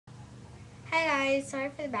Hi guys, sorry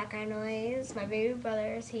for the background noise. My baby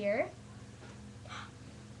brother is here.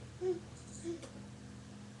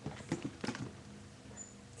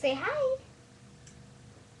 Say hi.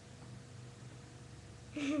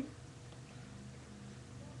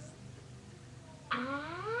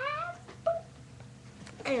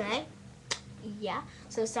 Anyway, yeah.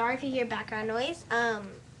 So sorry if you hear background noise. I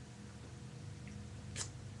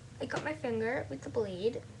cut my finger with the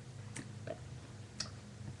blade. But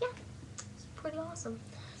yeah, it's pretty awesome.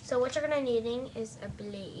 So what you're gonna needing is a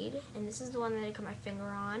blade, and this is the one that I cut my finger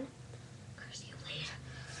on. Curse you, blade.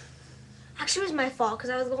 Actually, it was my fault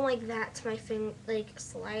because I was going like that to my finger, like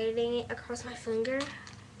sliding it across my finger.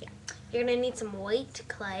 Yeah. You're gonna need some white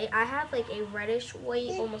clay. I have like a reddish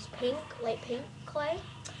white, almost pink, light pink clay,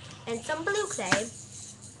 and some blue clay.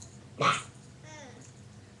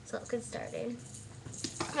 So let's get started.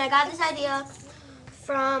 And I got this idea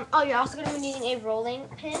from, oh, you're also gonna be needing a rolling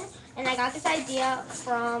pin, and I got this idea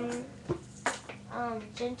from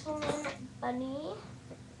Gentleman Bunny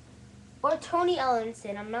or Tony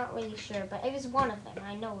Ellenson. I'm not really sure, but it was one of them.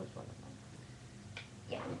 I know it was one of them.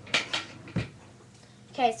 Yeah.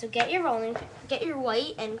 Okay, so get your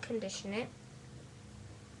white and condition it.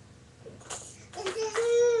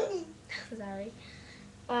 Sorry.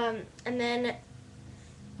 And then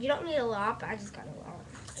you don't need a lot, but I just got a lot.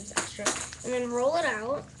 It's extra. And then roll it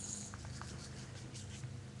out.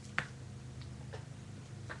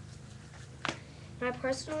 And I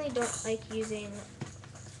personally don't like using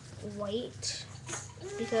white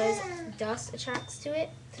because dust attracts to it.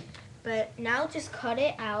 But now just cut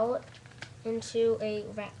it out into a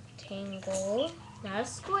rectangle. Not a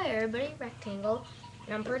square, but a rectangle.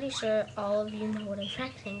 And I'm pretty sure all of you know what a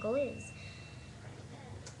rectangle is.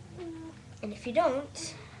 And if you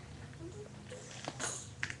don't,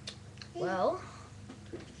 well,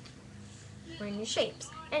 learn your shapes.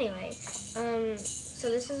 Anyway, so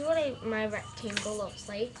this is what my rectangle looks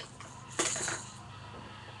like.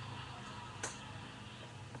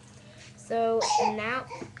 So now,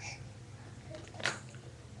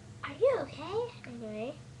 are you okay?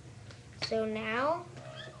 Anyway, so now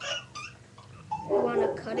we want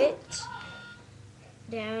to cut it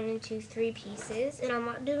down into 3 pieces, and I'm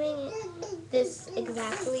not doing this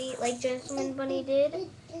exactly like Gentleman Bunny did.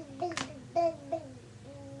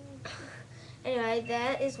 Anyway,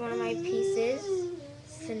 that is one of my pieces.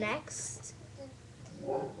 So next,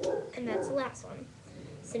 and that's the last one.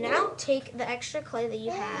 So now take the extra clay that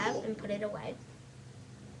you have and put it away.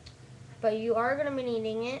 But you are going to be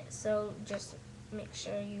needing it, so just make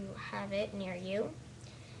sure you have it near you.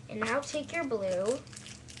 And now take your blue.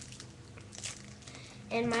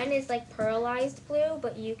 And mine is like pearlized blue,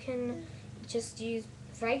 but you can just use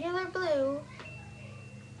regular blue.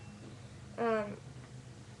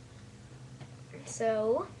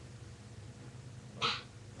 So,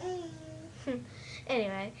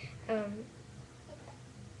 anyway,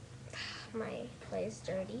 my clay is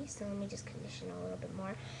dirty, so let me just condition a little bit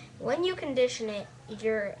more. When you condition it,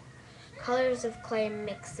 your colors of clay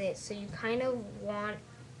mix it, so you kind of want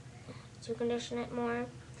to condition it more.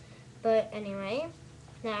 But anyway,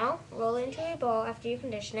 now roll it into a ball after you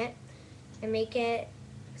condition it and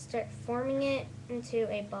start forming it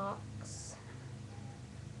into a box.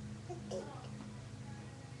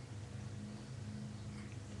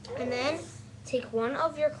 And then take one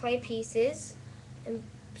of your clay pieces and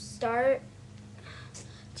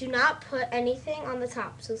do not put anything on the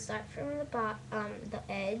top. So start from the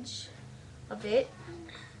edge of it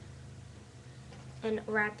and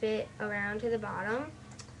wrap it around to the bottom.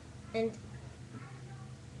 And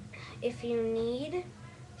if you need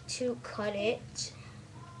to cut it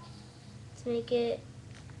to make it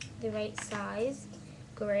the right size,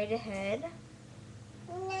 go right ahead.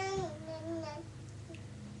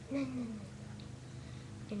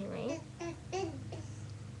 Anyway,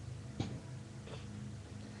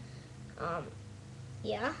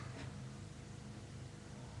 yeah.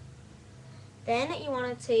 Then you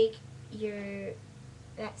want to take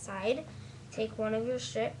that side, take one of your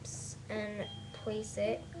strips and place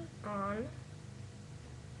it on.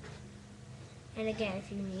 And again,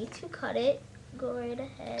 if you need to cut it, go right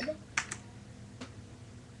ahead.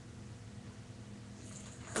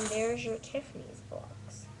 And there's your Tiffany's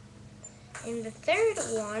blocks. In the third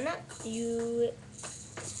one, you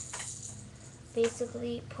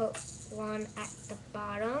basically put one at the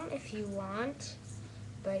bottom if you want,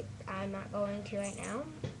 but I'm not going to right now.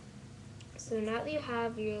 So now that you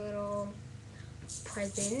have your little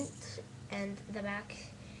present and the back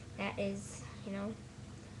that is,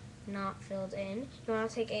 not filled in, you want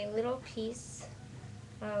to take a little piece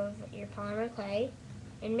of your polymer clay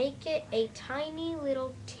and make it a tiny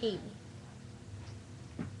little T.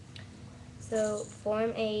 So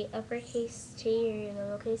form a uppercase T or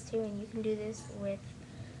lowercase T, and you can do this with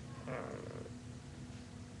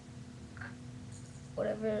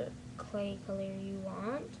whatever clay color you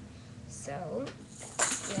want. So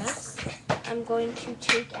yes, I'm going to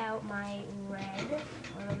take out my red,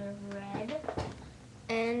 a little bit of red,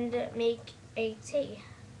 and make a T.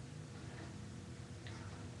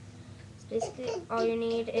 So basically all you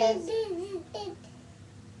need is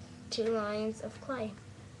 2 lines of clay.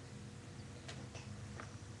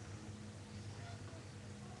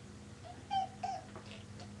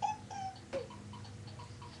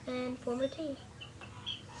 And form a T.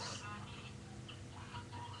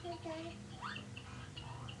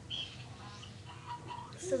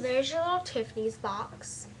 So there's your little Tiffany's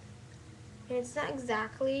box. And it's not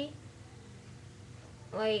exactly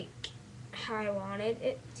like how I wanted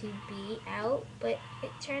it to be out, but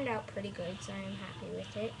it turned out pretty good, so I'm happy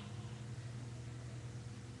with it.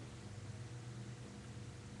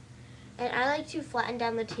 And I like to flatten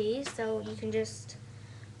down the T, so you can just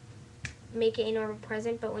make it a normal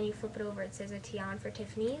present, but when you flip it over it says a T on for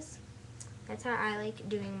Tiffany's. That's how I like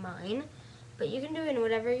doing mine. But you can do it in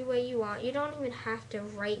whatever way you want. You don't even have to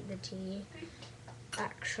write the T,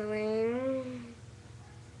 actually.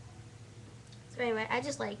 So anyway, I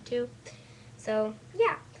just like to. So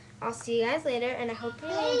yeah, I'll see you guys later, and I hope you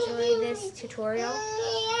enjoy this tutorial.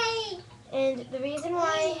 And the reason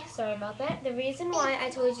why, sorry about that, the reason why I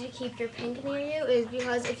told you to keep your pink near you is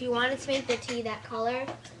because if you wanted to make the T that color,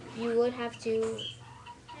 you would have to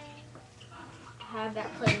have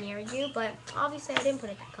that clay near you, but obviously I didn't put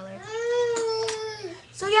it that color.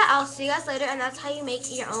 So yeah, I'll see you guys later, and that's how you make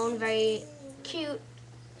your own very cute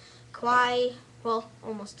kawaii, well,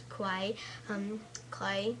 almost kawaii,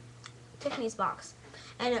 clay Tiffany's box.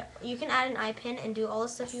 And you can add an eye pin and do all the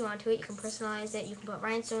stuff you want to it. You can personalize it, you can put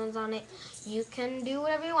rhinestones on it, you can do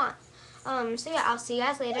whatever you want. So yeah, I'll see you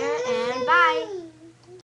guys later, and bye!